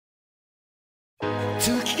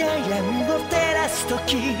連を照らす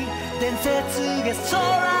時伝説が空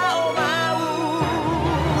を舞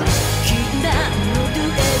う禁断のデュエ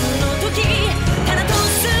ルの時タナト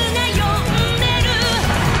スが呼んでる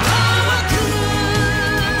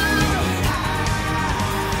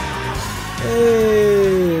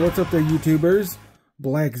Hey, what's up there, YouTubers?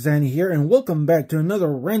 Black Zen here, and welcome back to another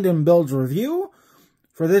Random Builds review.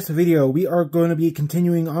 For this video, we are going to be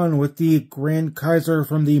continuing on with the Gran Kaiser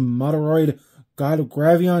from the Moderoid God of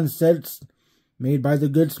Gravion sets made by the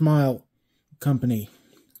Good Smile company.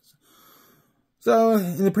 So,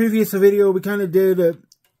 in the previous video, we kind of did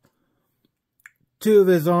two of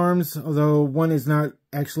his arms, although one is not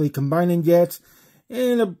actually combining yet,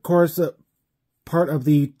 and of course, part of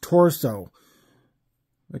the torso,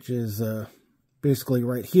 which is basically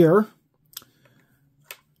right here.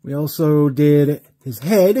 We also did his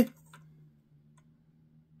head.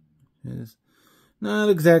 It's not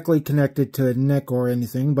exactly connected to a neck or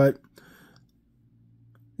anything, but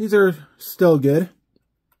these are still good.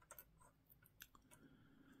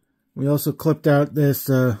 We also clipped out this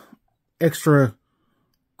extra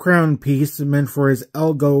crown piece meant for his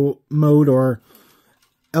Elgo mode or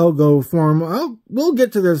Elgo form. We'll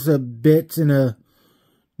get to this a bit in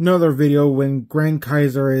another video when Gran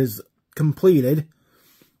Kaiser is completed.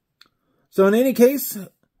 So in any case,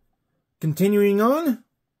 continuing on,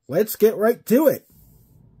 let's get right to it.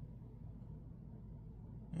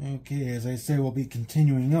 Okay, as I say, we'll be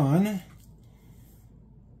continuing on.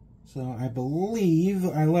 So I believe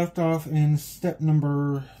I left off in step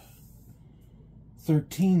number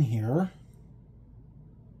 13 here.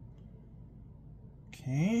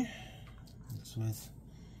 Okay, that's with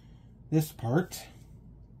this part.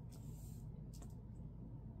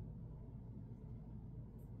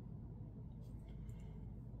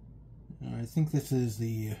 I think this is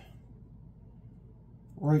the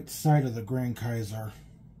right side of the Gran Kaiser.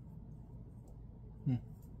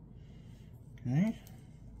 Okay.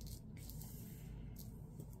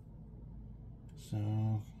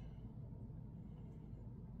 So,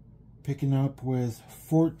 picking up with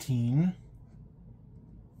 14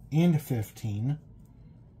 and 15.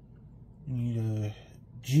 You need a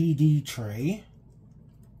GD tray.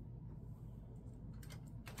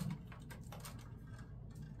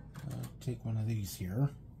 Take one of these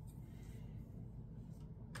here.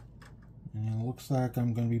 And it looks like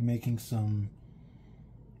I'm going to be making some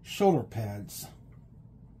shoulder pads.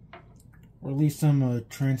 Or at least some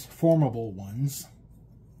transformable ones.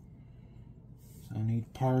 So I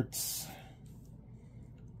need parts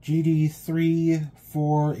GD 3,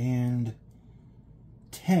 4, and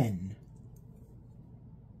 10.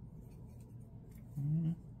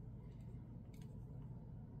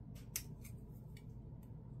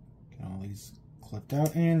 All these clipped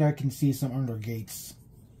out, and I can see some under gates.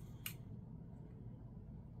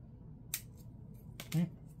 Okay.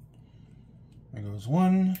 There goes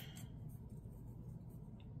one.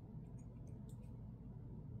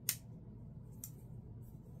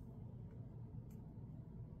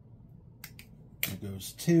 There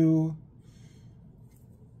goes two.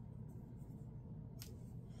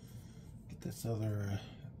 Get this other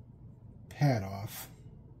pad off.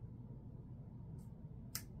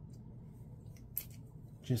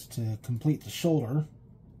 Just to complete the shoulder.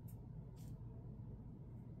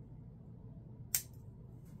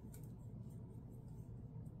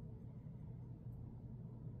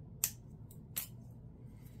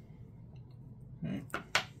 Okay.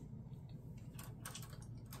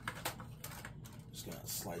 Just gonna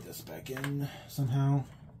slide this back in somehow.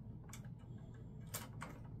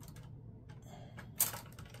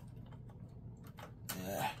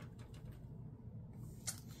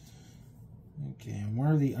 Okay, and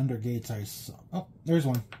where are the undergates I saw? Oh, there's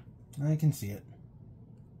one. I can see it.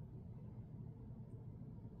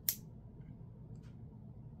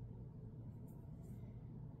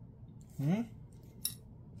 Okay.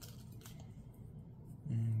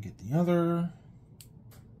 And get the other.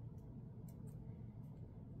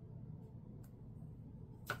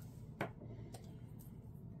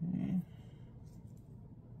 Okay.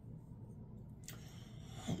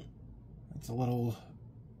 That's a little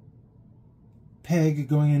peg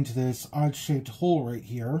going into this odd-shaped hole right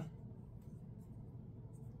here.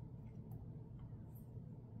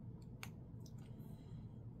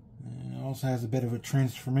 And it also has a bit of a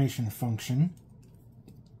transformation function.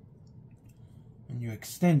 When you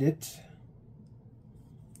extend it,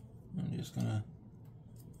 I'm just going to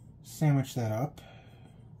sandwich that up.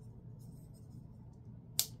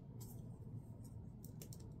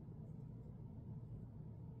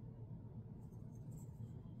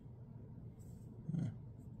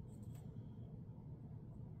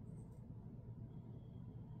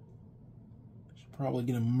 Should probably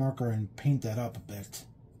get a marker and paint that up a bit.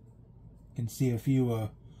 You can see a few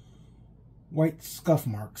white scuff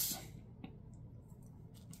marks.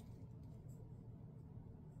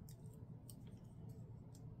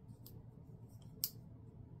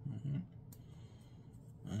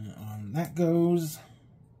 And on that goes.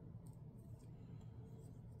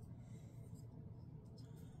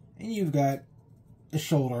 And you've got the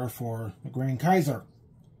shoulder for the Gran Kaiser.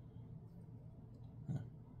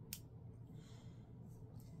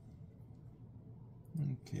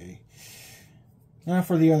 Okay. Now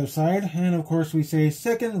for the other side. And of course we say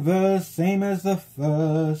second verse, same as the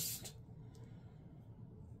first.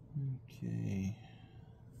 Okay.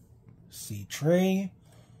 C tray.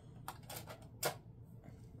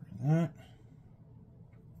 Bring that.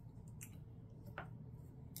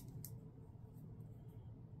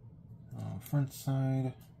 Front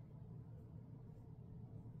side.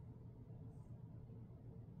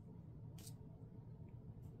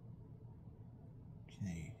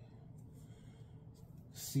 Okay.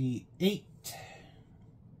 C8.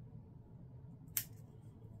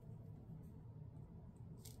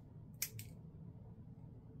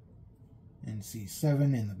 And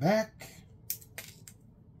C7 in the back.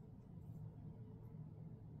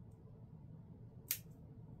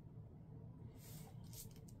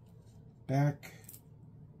 Back,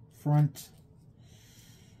 front,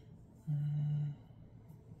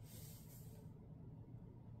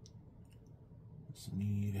 let's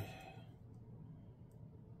need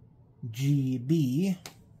GB.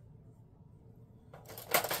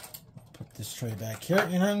 Put this tray back here,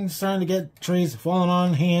 and I'm starting to get trays falling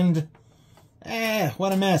on hand. Ah,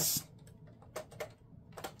 what a mess.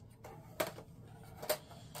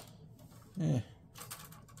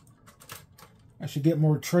 I should get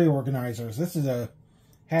more tray organizers. This is a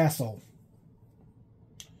hassle.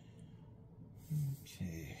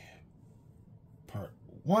 Okay. Part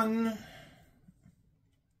 1.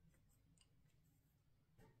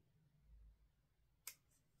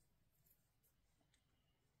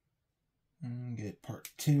 And get part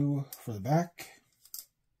 2 for the back.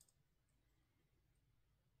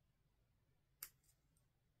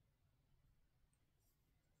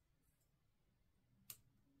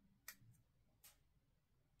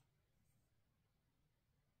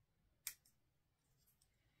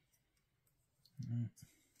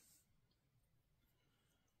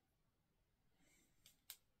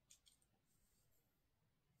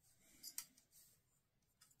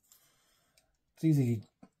 It's easy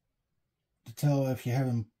to tell if you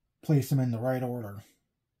haven't placed them in the right order.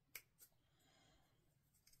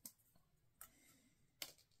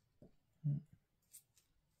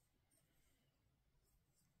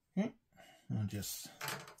 Okay, I'll just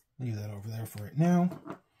leave that over there for right now.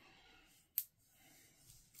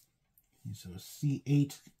 Okay, so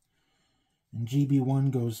C8 and GB1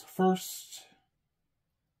 goes first.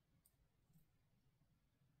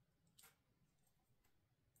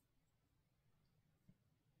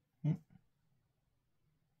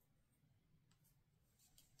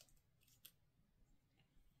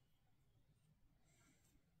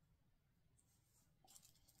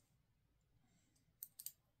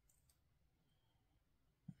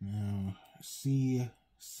 Now C7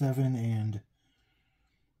 and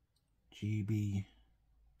GB6.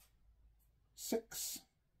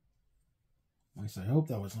 At least I hope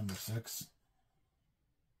that was number 6.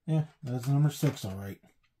 Yeah, that's number 6, all right.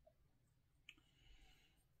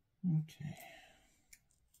 Okay.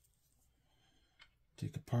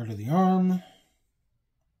 Take a part of the arm.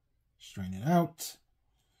 Strain it out.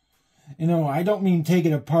 You know, I don't mean take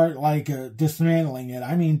it apart like dismantling it.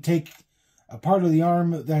 I mean take a part of the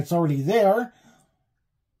arm that's already there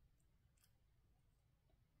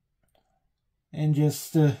and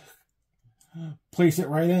just place it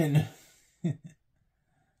right in.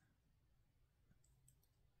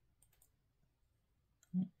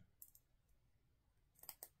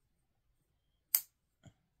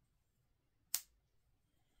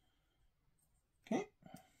 Okay.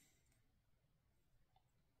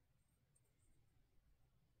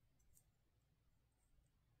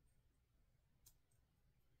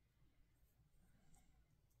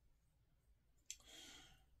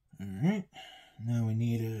 All right. Now we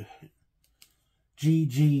need a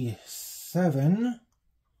GG7.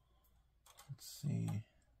 Let's see.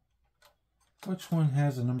 Which one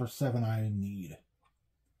has a number 7 I need?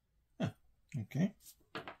 Huh. Okay.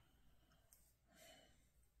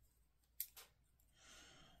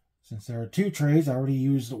 Since there are 2 trays, I already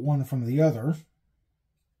used one from the other.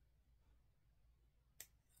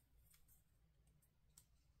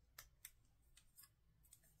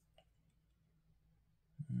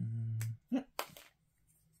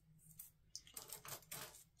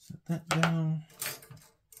 that down.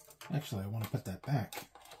 Actually, I want to put that back.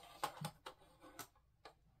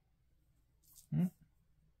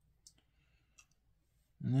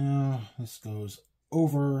 Now this goes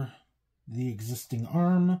over the existing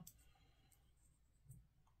arm.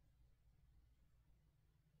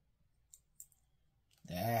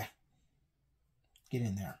 Ah, get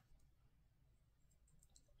in there.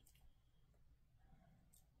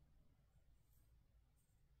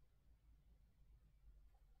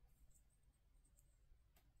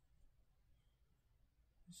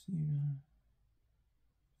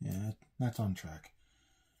 Yeah, that's on track.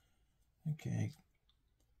 Okay.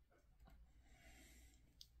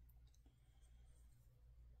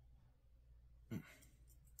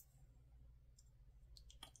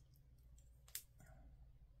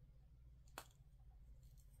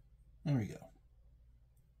 There we go.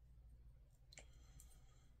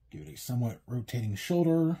 Give it a somewhat rotating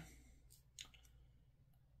shoulder.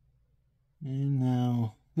 And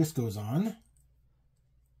now this goes on.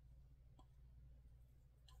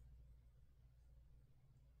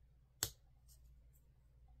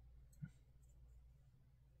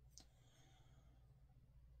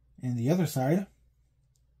 And the other side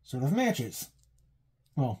sort of matches.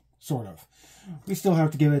 Well, sort of. We still have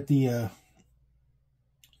to give it the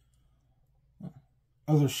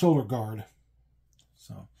other shoulder guard.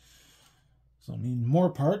 So need more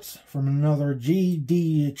parts from another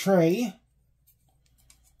GD tray.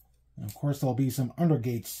 And of course, there'll be some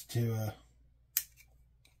undergates to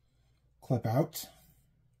clip out.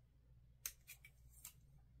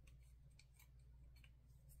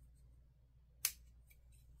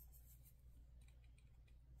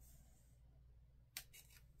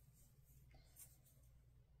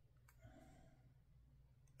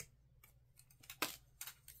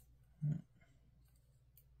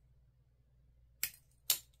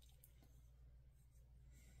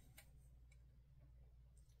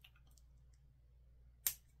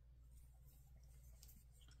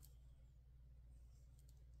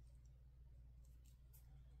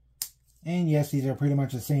 And yes, these are pretty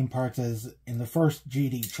much the same parts as in the first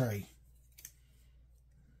GD tray.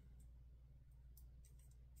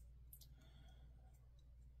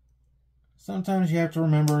 Sometimes you have to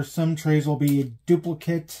remember some trays will be a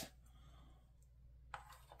duplicate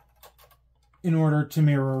in order to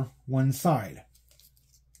mirror one side.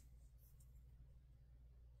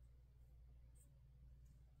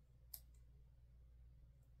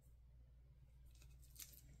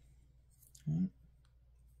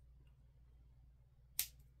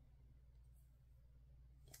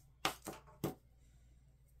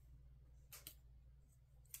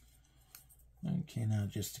 Okay, now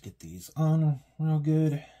just to get these on real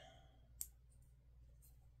good.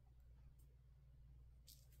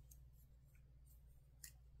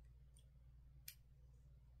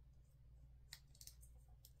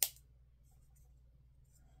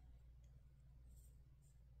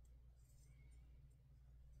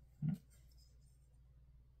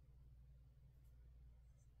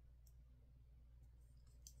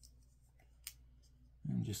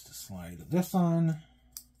 And just to slide this on.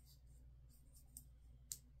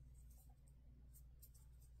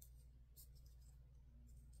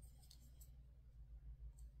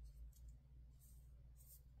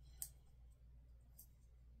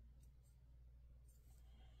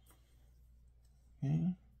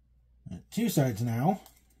 Okay, two sides now.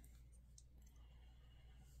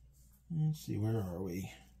 Let's see, where are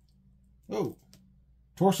we? Oh,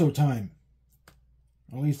 torso time.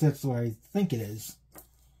 At least that's what I think it is.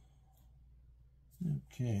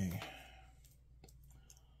 Okay.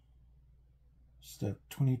 Step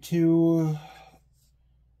 22.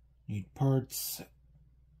 Need parts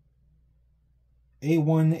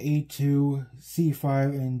A1, A2, C5,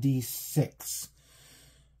 and D6.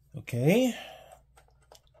 Okay.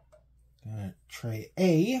 Got tray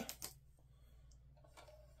A.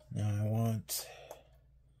 Now I want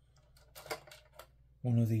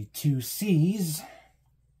one of the two C's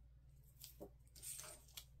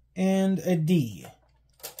and a D.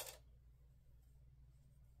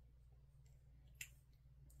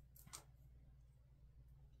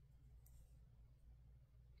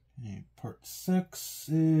 Okay, part 6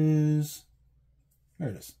 is, there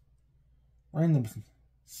it is, right in the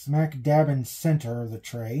smack dab in center of the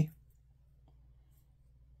tray.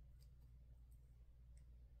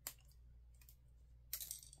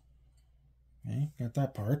 Okay, got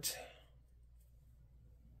that part.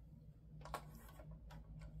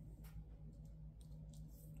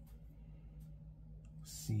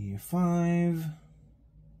 C5.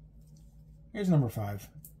 Here's number 5.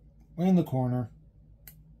 Way in the corner.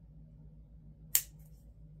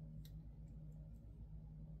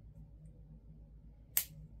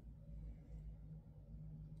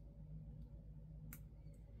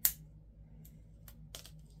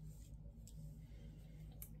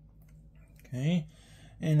 Okay,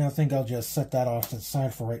 and I think I'll just set that off to the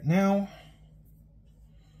side for right now.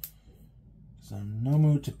 So no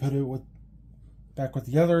mood to put it back with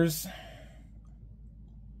the others.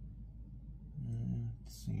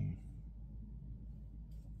 Let's see.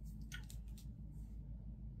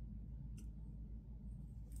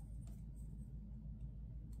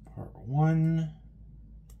 Part 1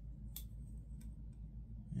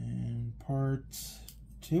 and part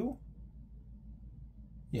 2.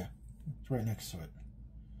 Yeah, it's right next to it.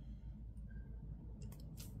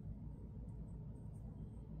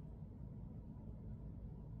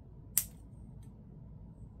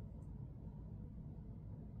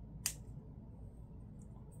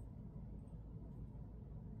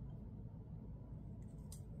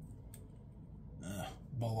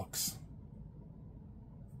 Bollocks.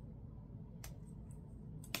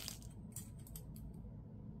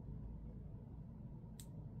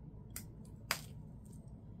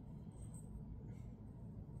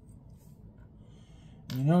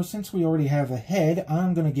 You know, since we already have a head,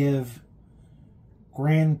 I'm going to give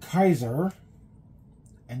Gran Kaiser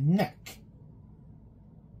a neck.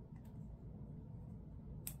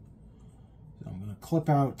 So I'm going to clip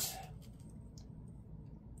out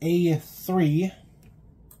A3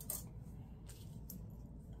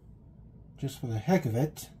 just for the heck of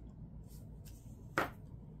it.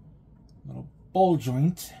 Little ball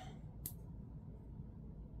joint.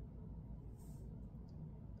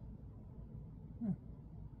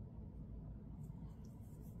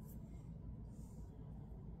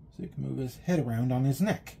 So he can move his head around on his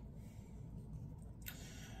neck.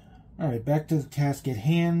 Alright, back to the task at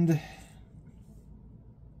hand.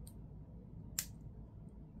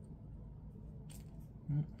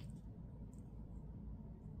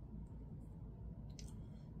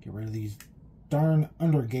 Get rid of these darn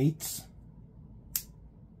undergates.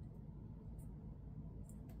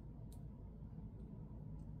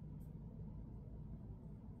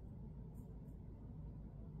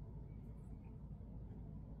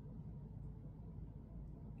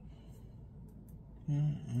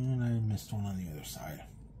 And I missed one on the other side.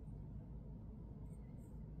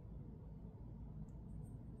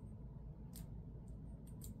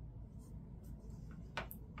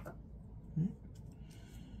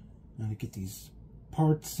 Now to get these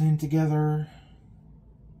parts in together.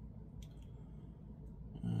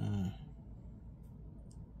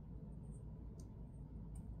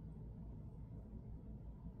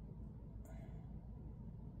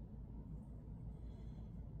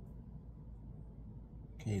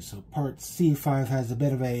 Okay, so part C5 has a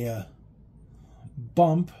bit of a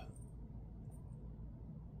bump,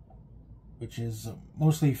 which is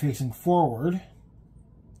mostly facing forward.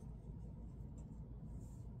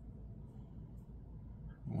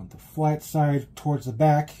 I want the flat side towards the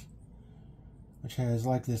back, which has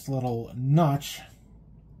like this little notch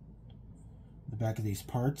in the back of these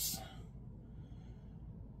parts.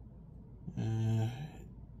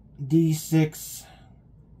 D6.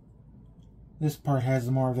 This part has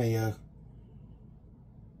more of a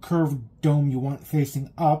curved dome you want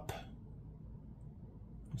facing up.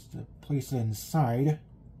 Just to place it inside.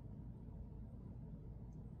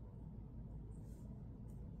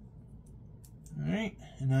 Alright,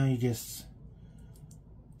 and now you just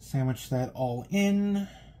sandwich that all in.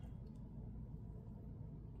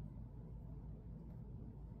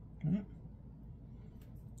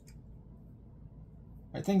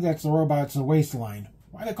 I think that's the robot's waistline.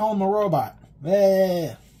 Why do they call him a robot?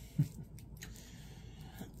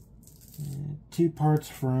 Two parts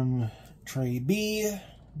from tray B.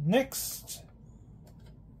 Next.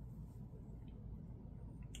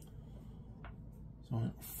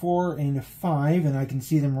 So 4 and 5, and I can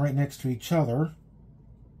see them right next to each other.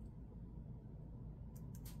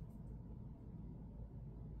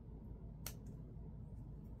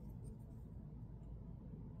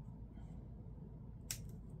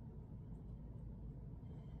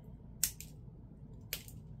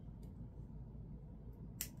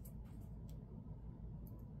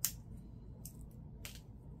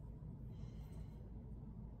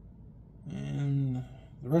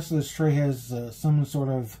 The rest of this tray has some sort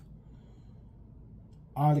of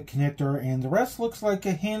odd connector, and the rest looks like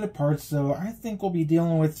a hand parts, so I think we'll be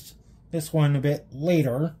dealing with this one a bit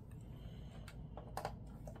later.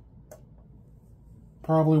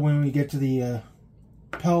 Probably when we get to the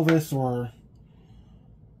pelvis or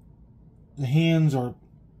the hands, or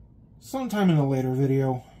sometime in a later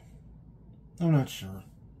video. I'm not sure.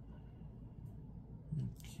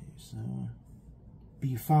 Okay, so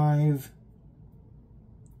B5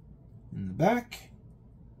 in the back.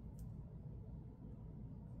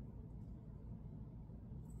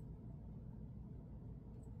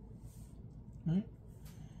 Right.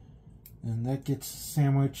 And that gets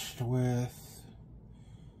sandwiched with...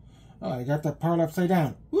 Oh, I got that part upside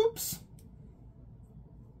down. Whoops!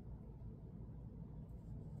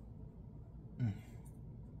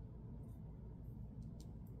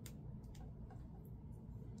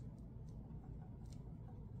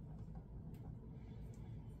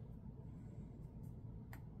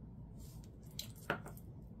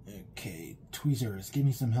 Okay, tweezers, give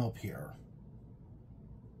me some help here.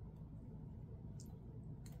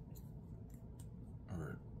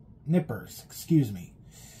 Or nippers, excuse me.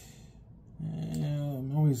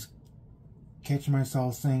 I'm always catching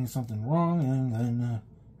myself saying something wrong and then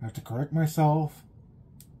I have to correct myself.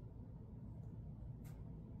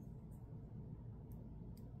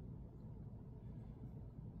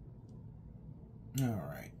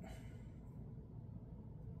 Alright.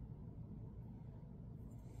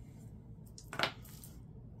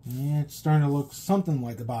 Yeah, it's starting to look something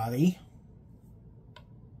like a body.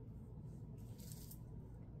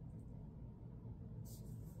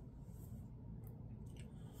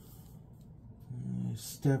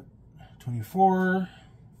 Step 24.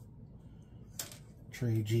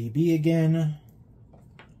 Tray GB again.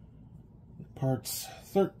 Parts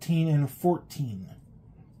 13 and 14.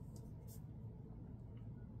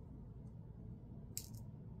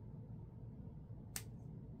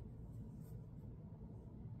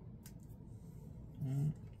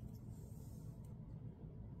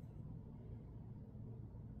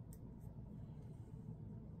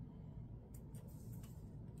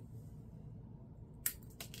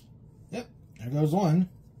 Yep, there goes one.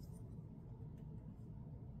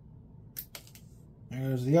 There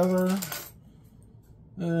goes the other.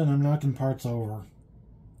 And I'm knocking parts over.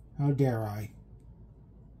 How dare I?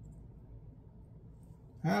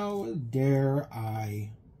 How dare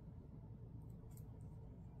I?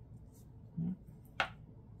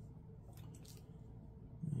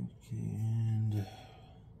 Okay, and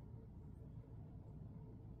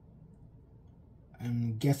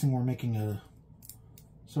I'm guessing we're making a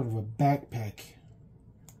sort of a backpack.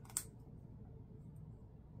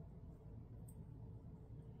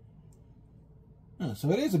 Oh,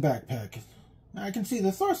 so it is a backpack. I can see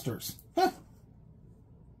the thrusters. Huh.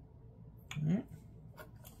 All right.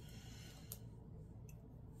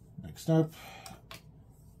 Next up,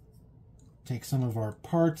 take some of our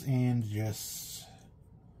parts and just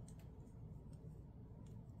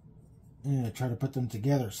try to put them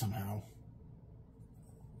together somehow.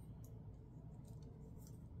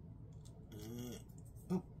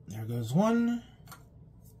 Oh, there goes one.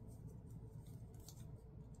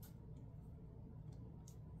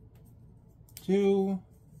 Two.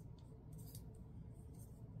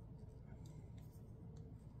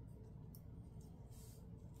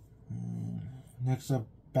 Next up,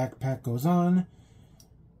 backpack goes on.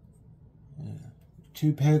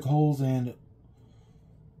 Two peg holes and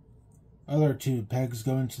other two pegs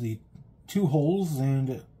go into the two holes, and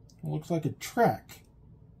it looks like a track.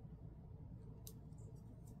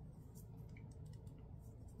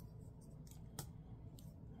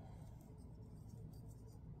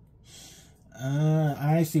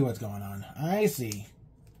 I see what's going on. I see.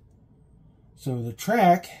 So the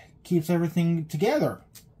track keeps everything together.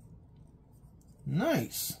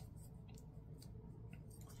 Nice.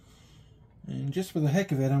 And just for the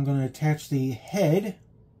heck of it, I'm going to attach the head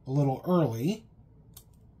a little early.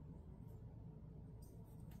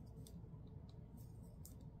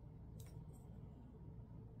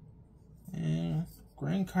 And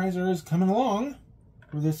Gran Kaiser is coming along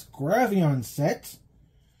for this Gravion set.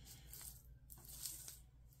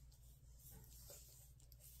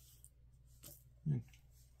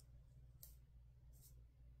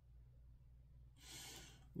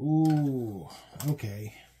 Ooh,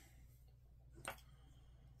 okay.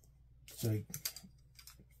 So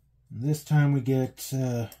this time we get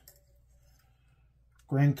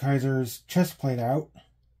Gran Kaiser's chest plate out.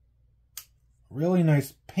 Really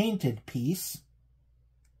nice painted piece.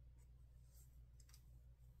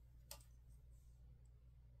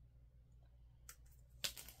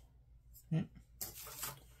 Yep.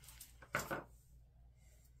 So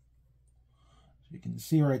you can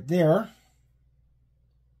see right there.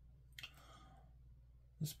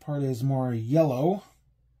 This part is more yellow.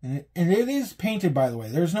 And it is painted, by the way.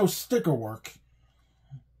 There's no sticker work.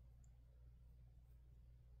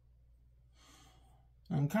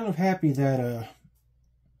 I'm kind of happy that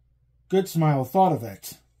Good Smile thought of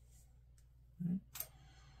it.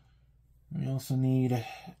 We also need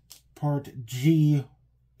part GM1.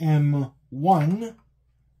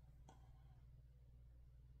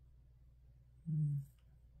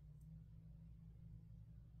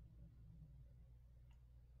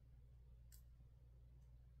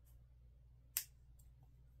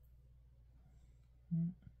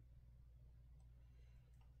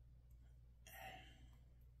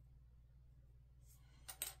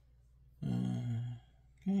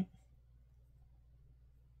 Okay.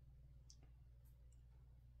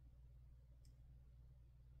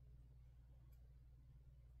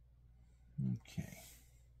 Okay.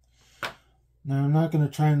 Now I'm not going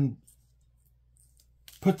to try and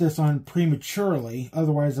put this on prematurely,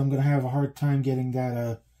 otherwise I'm going to have a hard time getting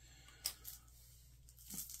that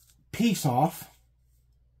piece off.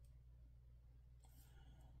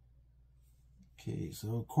 Okay,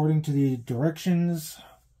 so according to the directions,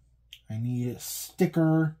 I need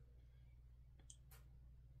sticker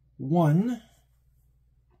 1. I'll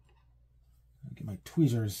get my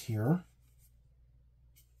tweezers here.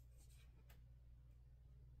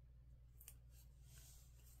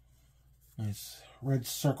 Nice red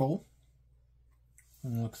circle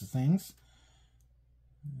from the looks of things.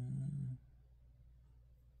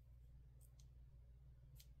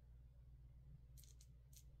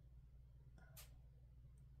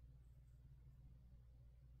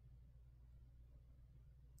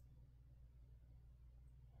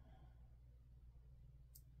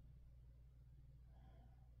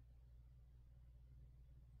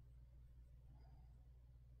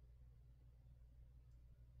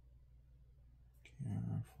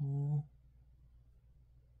 Careful.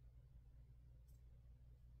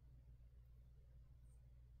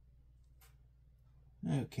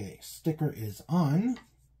 Okay, sticker is on.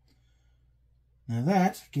 Now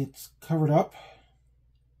that gets covered up.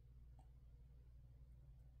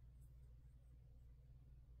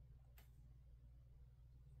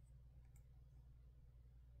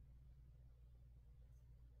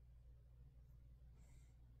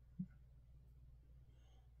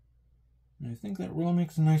 And I think that really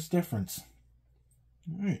makes a nice difference.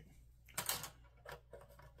 All right.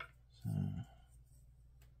 So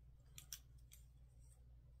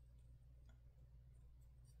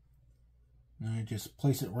now I just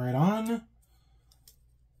place it right on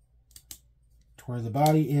to where the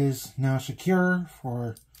body is now secure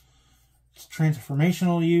for its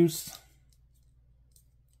transformational use.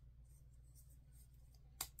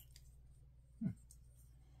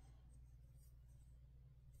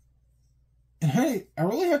 And hey, I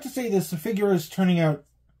really have to say this figure is turning out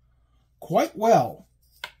quite well.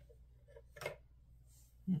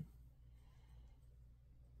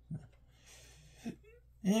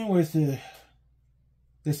 And with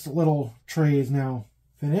this little tray is now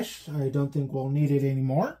finished, I don't think we'll need it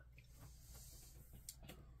anymore.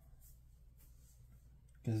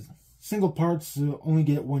 Because single parts only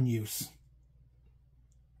get one use.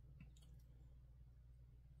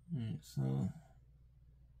 Alright, so...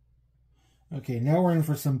 Okay, now we're in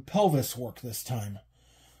for some pelvis work this time.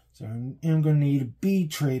 So I'm going to need a B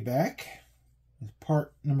tray back. With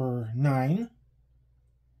part number 9.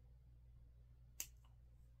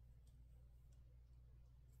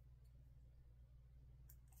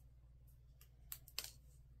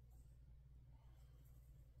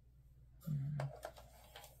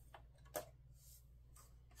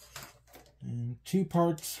 And 2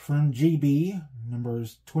 parts from GB,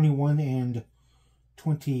 numbers 21 and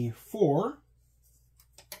 24.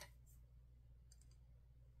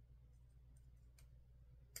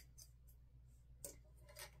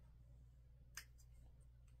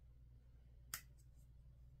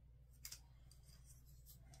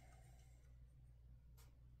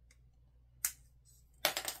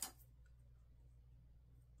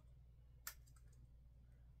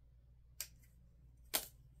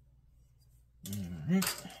 Alright.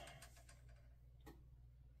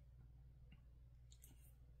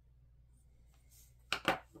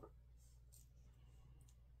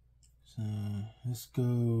 So this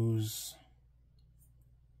goes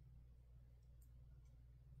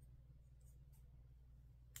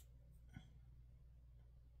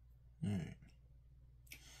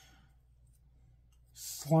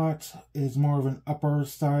slot is more of an upper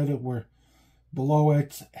side where below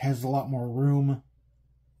it has a lot more room.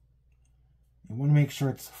 You want to make sure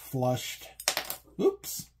it's flushed.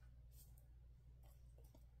 Oops.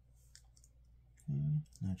 Okay,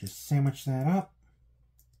 now just sandwich that up.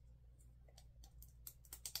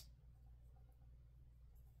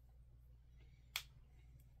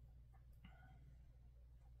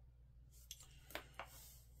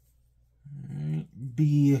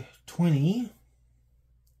 B20,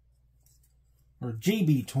 or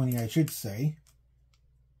GB20 I should say.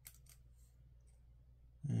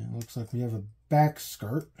 And it looks like we have a back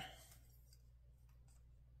skirt.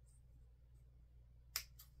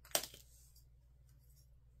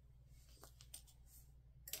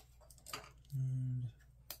 And,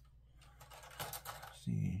 let's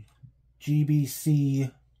see,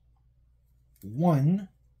 GBC 1.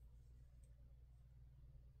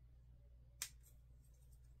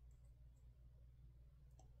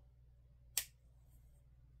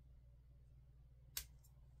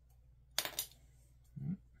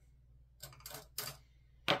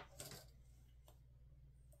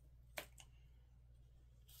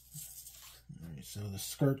 So the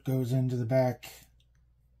skirt goes into the back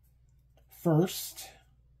first.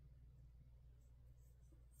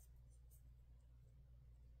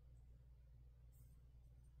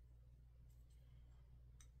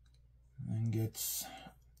 And gets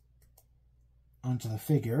onto the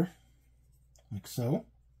figure, like so.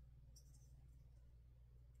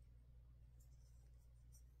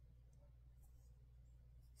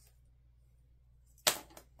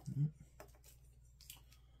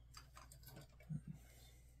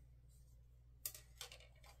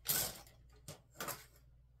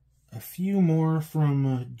 A few more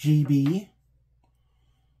from GB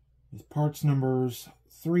with parts numbers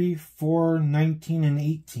 3, 4, 19, and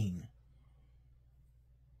 18.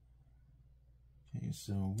 Okay,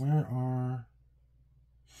 so where are...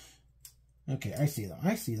 Okay, I see them.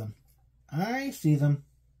 I see them. I see them.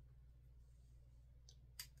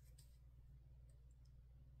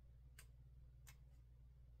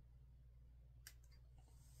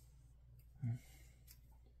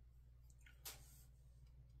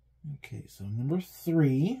 Okay, so number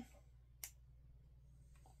 3.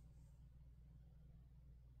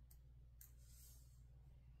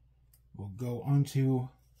 Will go onto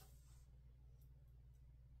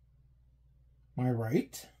my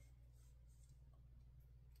right.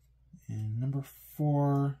 And number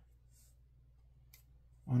 4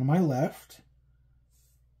 on my left.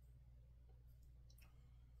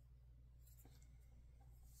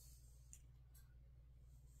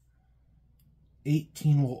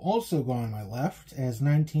 $18 will also go on my left, as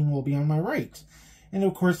 $19 will be on my right. And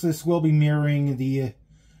of course this will be mirroring the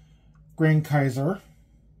Gran Kaiser.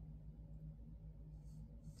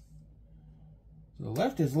 So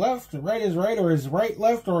left is left, right is right, or is right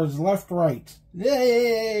left, or is left right.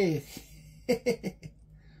 Yay!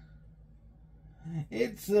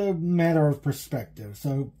 It's a matter of perspective,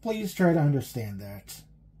 so please try to understand that.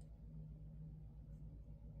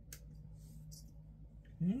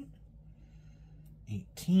 Okay.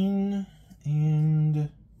 18 and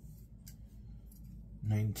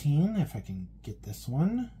 19, if I can get this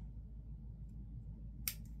one.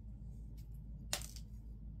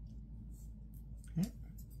 Okay.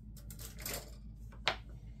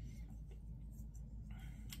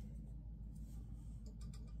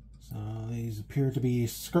 So these appear to be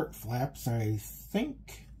skirt flaps, I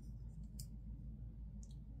think.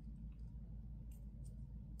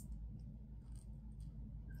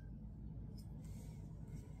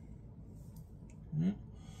 And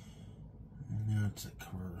now to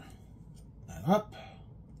cover that up.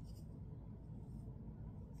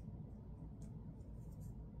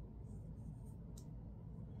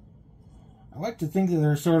 I like to think that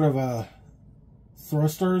they're sort of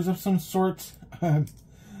thrusters of some sort.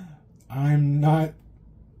 I'm not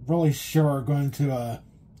really sure going to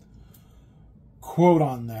quote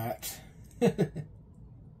on that. Okay.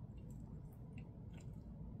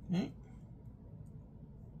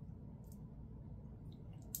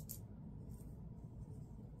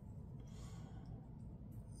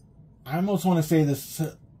 I almost want to say this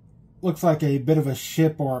looks like a bit of a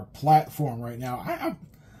ship or a platform right now.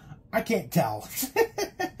 I can't tell.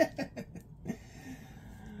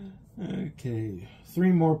 Okay,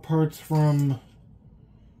 3 more parts from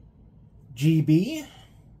GB.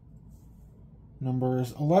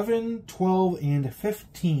 Numbers 11, 12, and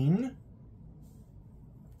 15.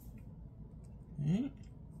 Okay.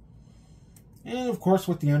 And of course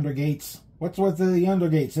with the undergates. What's with the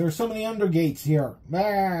undergates? There are so many undergates here.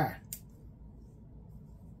 Bah!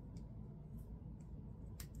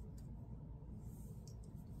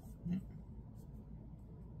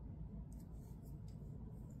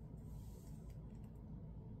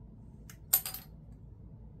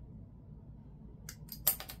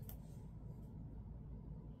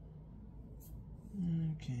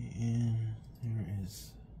 Okay, and there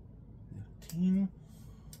is 15.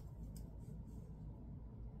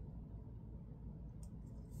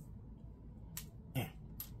 Yeah.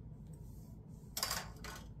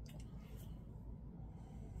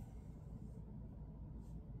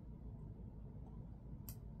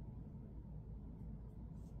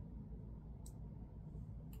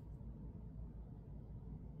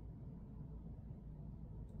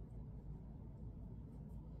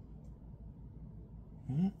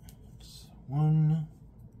 That's 1.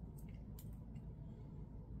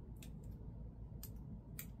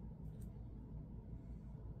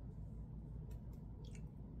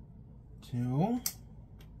 So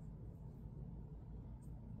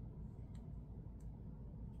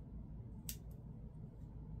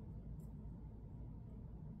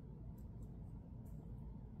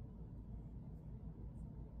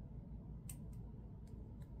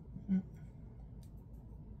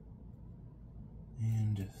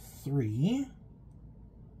and 3.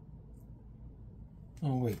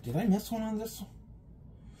 Oh wait, did I miss one on this?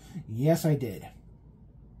 Yes, I did.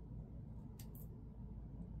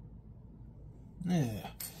 Yeah.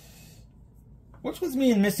 What's with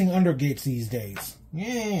me and missing undergates these days?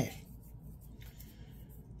 Yeah.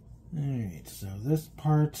 Alright, so this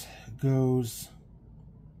part goes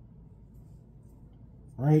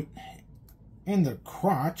right in the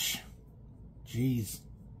crotch. Jeez.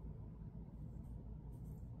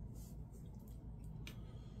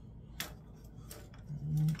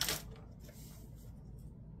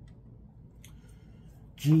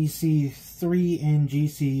 GC3 and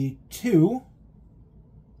GC2.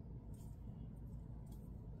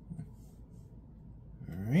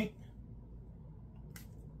 Alright.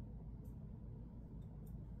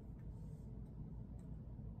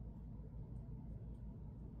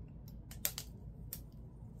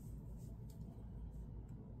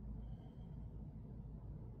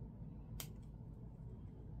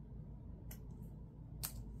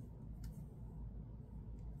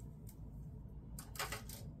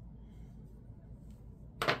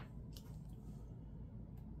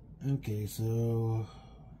 Okay, so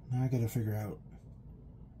now I gotta figure out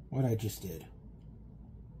what I just did.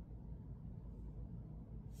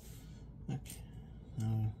 Okay, so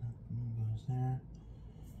goes there.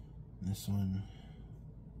 This one.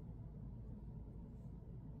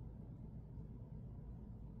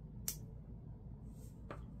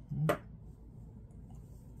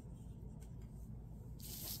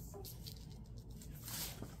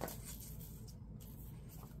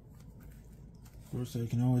 Of course, I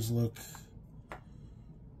can always look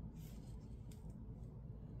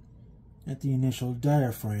at the initial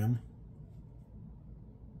diaphragm.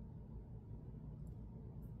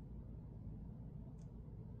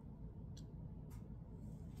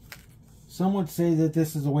 Some would say that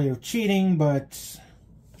this is a way of cheating, but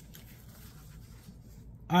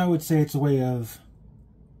I would say it's a way of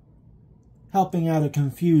helping out a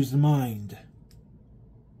confused mind.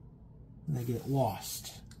 They get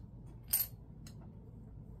lost.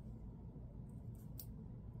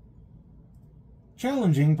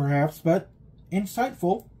 Challenging, perhaps, but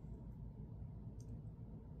insightful.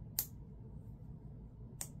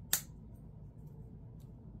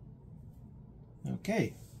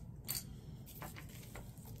 Okay.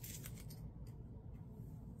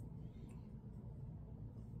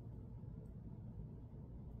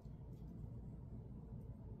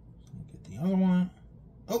 Get the other one.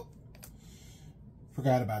 Oh,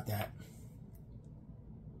 forgot about that.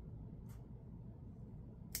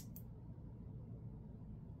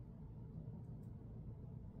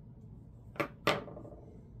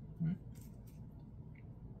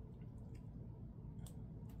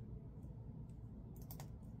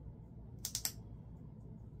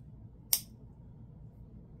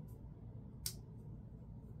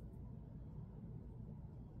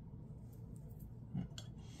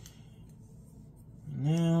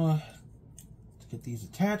 Now, let's get these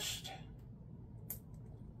attached.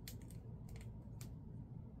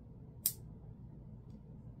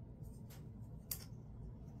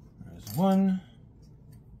 There's one.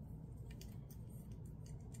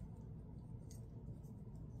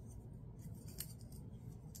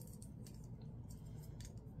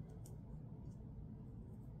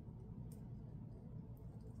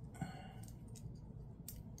 I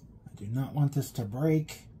do not want this to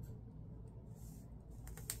break.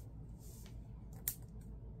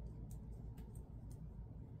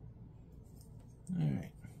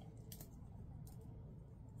 Alright.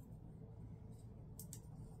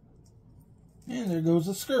 And there goes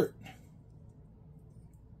the skirt.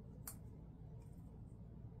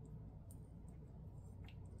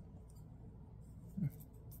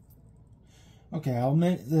 Okay, I'll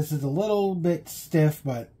admit this is a little bit stiff,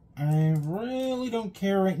 but I really don't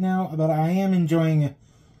care right now. But I am enjoying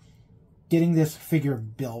getting this figure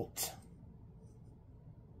built.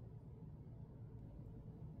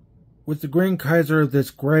 With the Gran Kaiser,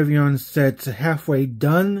 this Gravion set's halfway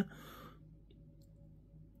done.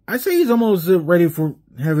 I say he's almost ready for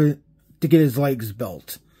to get his legs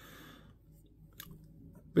built.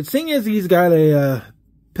 But seeing as he's got a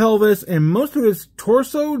pelvis and most of his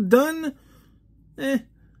torso done, I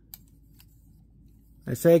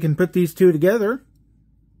say I can put these two together.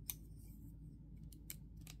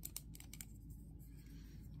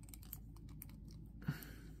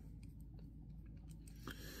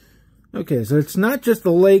 Okay, so it's not just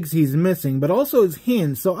the legs he's missing, but also his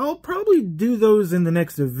hands. So I'll probably do those in the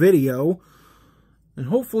next video. And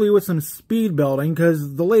hopefully with some speed building,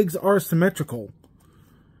 because the legs are symmetrical.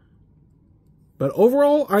 But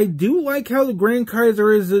overall, I do like how the Gran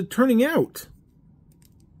Kaiser is turning out.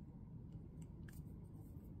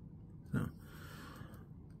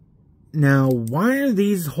 Now, why are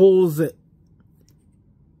these holes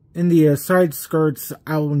in the side skirts?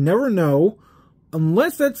 I'll never know,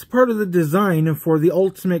 unless that's part of the design for the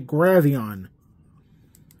Ultimate Gravion.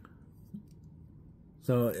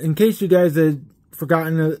 So, in case you guys had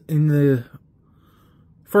forgotten, in the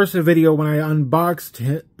first video when I unboxed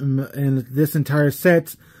him and this entire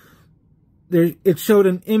set, it showed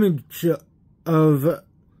an image of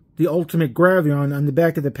the Ultimate Gravion on the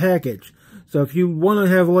back of the package. So if you want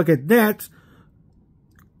to have a look at that,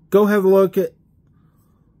 go have a look at it.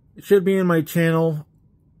 Should be in my channel.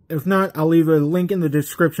 If not, I'll leave a link in the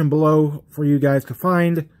description below for you guys to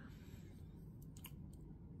find.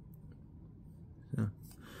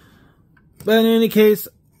 But in any case,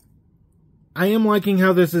 I am liking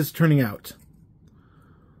how this is turning out.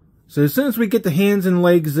 So as soon as we get the hands and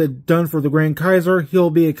legs done for the Gran Kaiser, he'll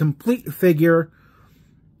be a complete figure.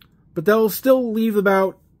 But that'll still leave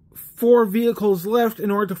about 4 vehicles left in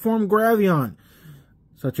order to form Gravion,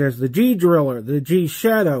 such as the G Driller, the G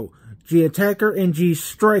Shadow, G Attacker, and G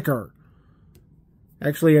Striker.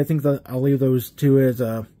 Actually, I think that I'll leave those 2 as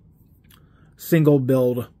a single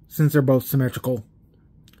build, since they're both symmetrical.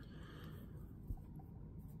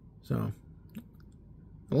 So,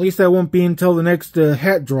 at least that won't be until the next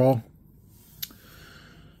hat draw.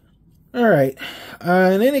 Alright,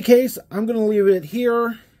 in any case, I'm going to leave it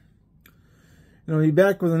here. And I'll be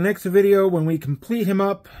back with the next video when we complete him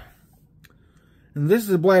up. And this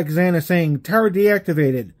is Black Xana saying, Tower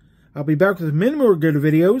deactivated. I'll be back with many more good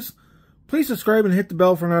videos. Please subscribe and hit the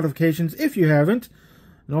bell for notifications if you haven't.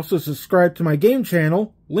 And also subscribe to my game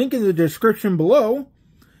channel. Link in the description below.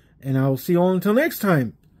 And I'll see you all until next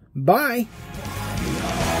time. Bye!